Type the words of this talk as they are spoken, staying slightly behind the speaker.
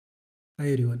Hi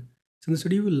everyone. So in this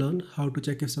video, we will learn how to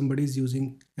check if somebody is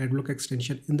using AdBlock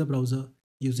extension in the browser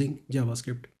using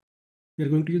JavaScript. We are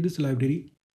going to use this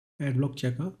library, AdBlock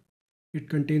Checker. It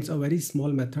contains a very small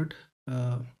method,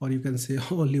 or you can say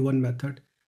only one method,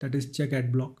 that is check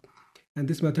AdBlock. And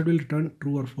this method will return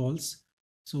true or false.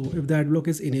 So if the AdBlock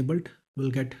is enabled, we'll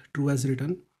get true as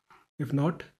written. If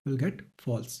not, we'll get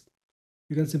false.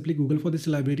 You can simply Google for this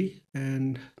library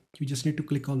and you just need to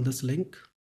click on this link.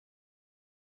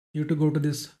 You have to go to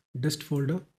this dist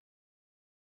folder.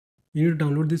 You need to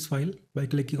download this file by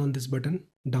clicking on this button,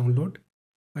 download.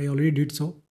 I already did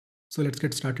so. So let's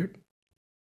get started.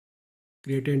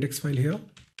 Create an index file here.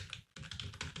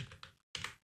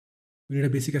 We need a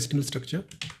basic HTML structure.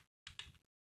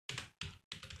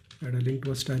 Add a link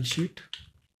to a style sheet.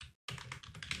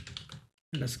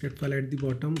 And a script file at the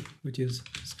bottom, which is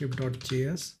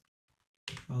script.js.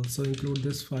 Also include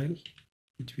this file,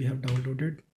 which we have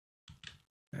downloaded.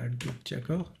 AdBlock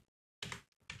Checker.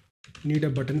 We need a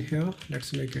button here.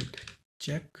 Let's make it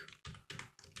check.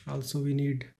 Also, we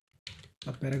need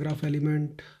a paragraph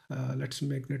element. Let's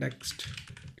make the text.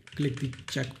 Click the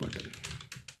check button.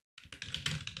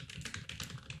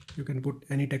 You can put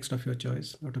any text of your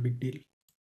choice, not a big deal.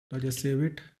 Now just save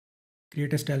it.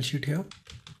 Create a style sheet here.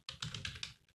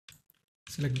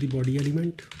 Select the body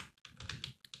element.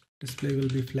 Display will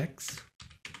be flex.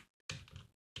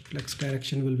 Flex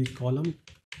direction will be column.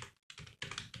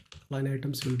 Line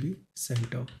items will be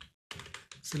center.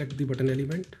 Select the button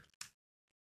element.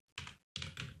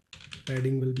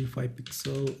 Padding will be 5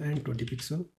 pixel and 20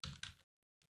 pixel.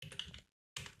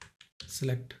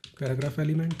 Select paragraph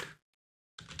element.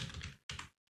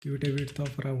 Give it a width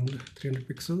of around 300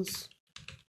 pixels.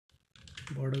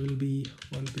 Border will be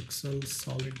 1 pixel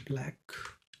solid black.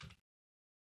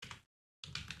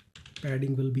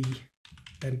 Padding will be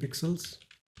 10 pixels.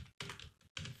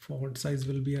 Font size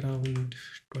will be around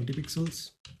 20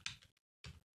 pixels.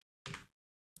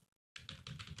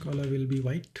 Color will be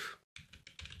white.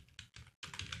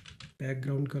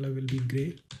 Background color will be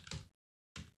gray.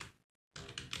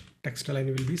 Text align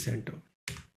will be center.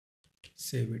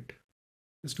 Save it.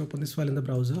 Just open this file in the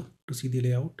browser to see the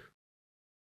layout.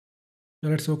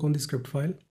 Now let's work on the script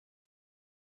file.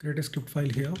 Create a script file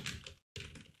here.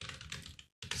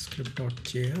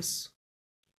 Script.js.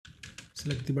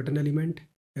 Select the button element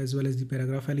as well as the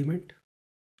paragraph element.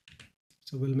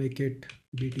 So we'll make it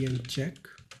btn check.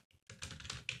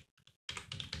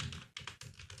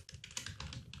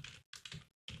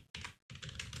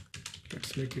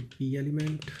 Let's make it p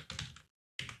element.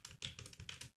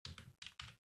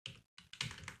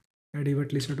 Add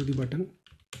event listener to the button.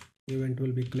 Event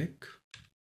will be click.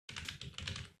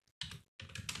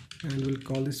 And we'll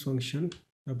call this function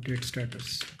update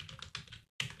status.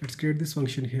 Let's create this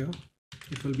function here.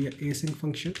 It will be an async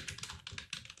function.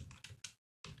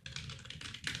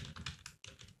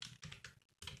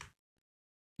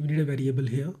 We need a variable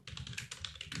here.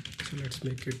 So let's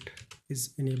make it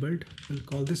is enabled. We'll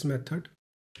call this method.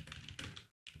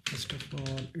 First of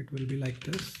all, it will be like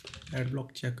this,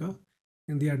 AdBlock Checker.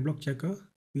 In the AdBlock Checker,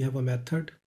 we have a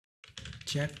method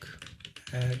check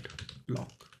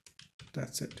AdBlock.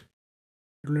 That's it.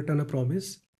 It will return a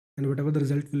promise, and whatever the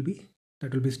result will be,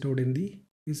 that will be stored in the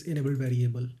is enabled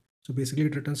variable. So basically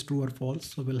it returns true or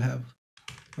false. So we'll have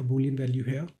a boolean value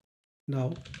here.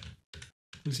 Now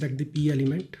we'll select the p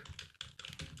element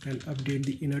and update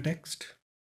the inner text.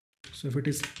 So if it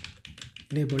is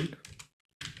enabled,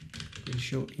 it will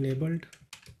show enabled,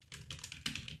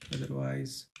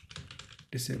 otherwise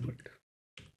disabled.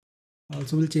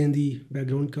 Also we'll change the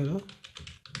background color.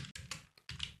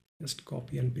 Just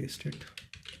copy and paste it.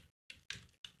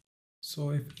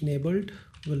 So if enabled,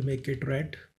 we'll make it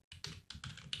red.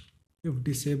 If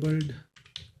disabled,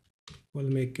 we'll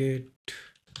make it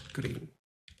green.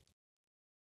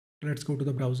 Let's go to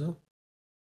the browser.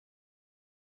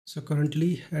 So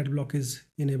currently AdBlock is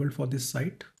enabled for this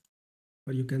site,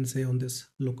 or you can say on this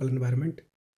local environment.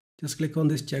 Just click on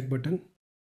this check button.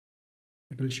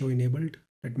 It will show enabled.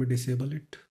 Let me disable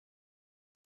it.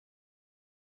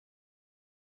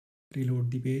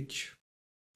 Reload the page.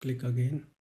 Click again.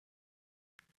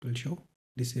 It will show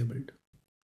disabled.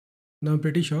 Now I'm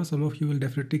pretty sure some of you will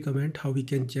definitely comment how we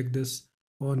can check this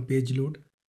on page load.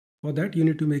 For that, you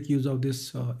need to make use of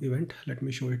this event. Let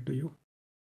me show it to you.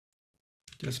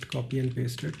 Just copy and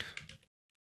paste it.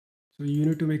 So you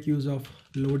need to make use of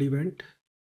load event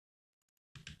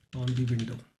on the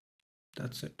window.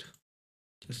 That's it.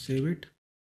 Just save it.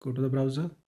 Go to the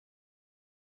browser.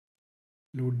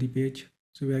 Load the page.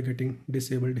 So we are getting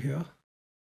disabled here.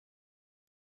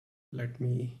 Let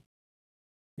me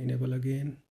enable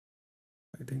again.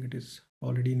 I think it is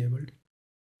already enabled.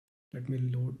 Let me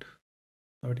load.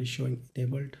 Now it is showing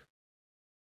enabled.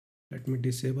 Let me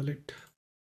disable it.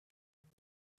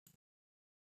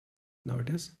 Now it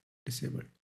is disabled.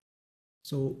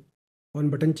 So on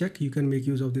button check, you can make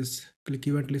use of this click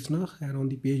event listener, and on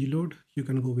the page load, you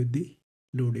can go with the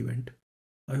load event.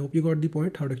 I hope you got the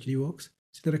point how it actually works.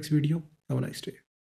 See you in the next video. Have a nice day.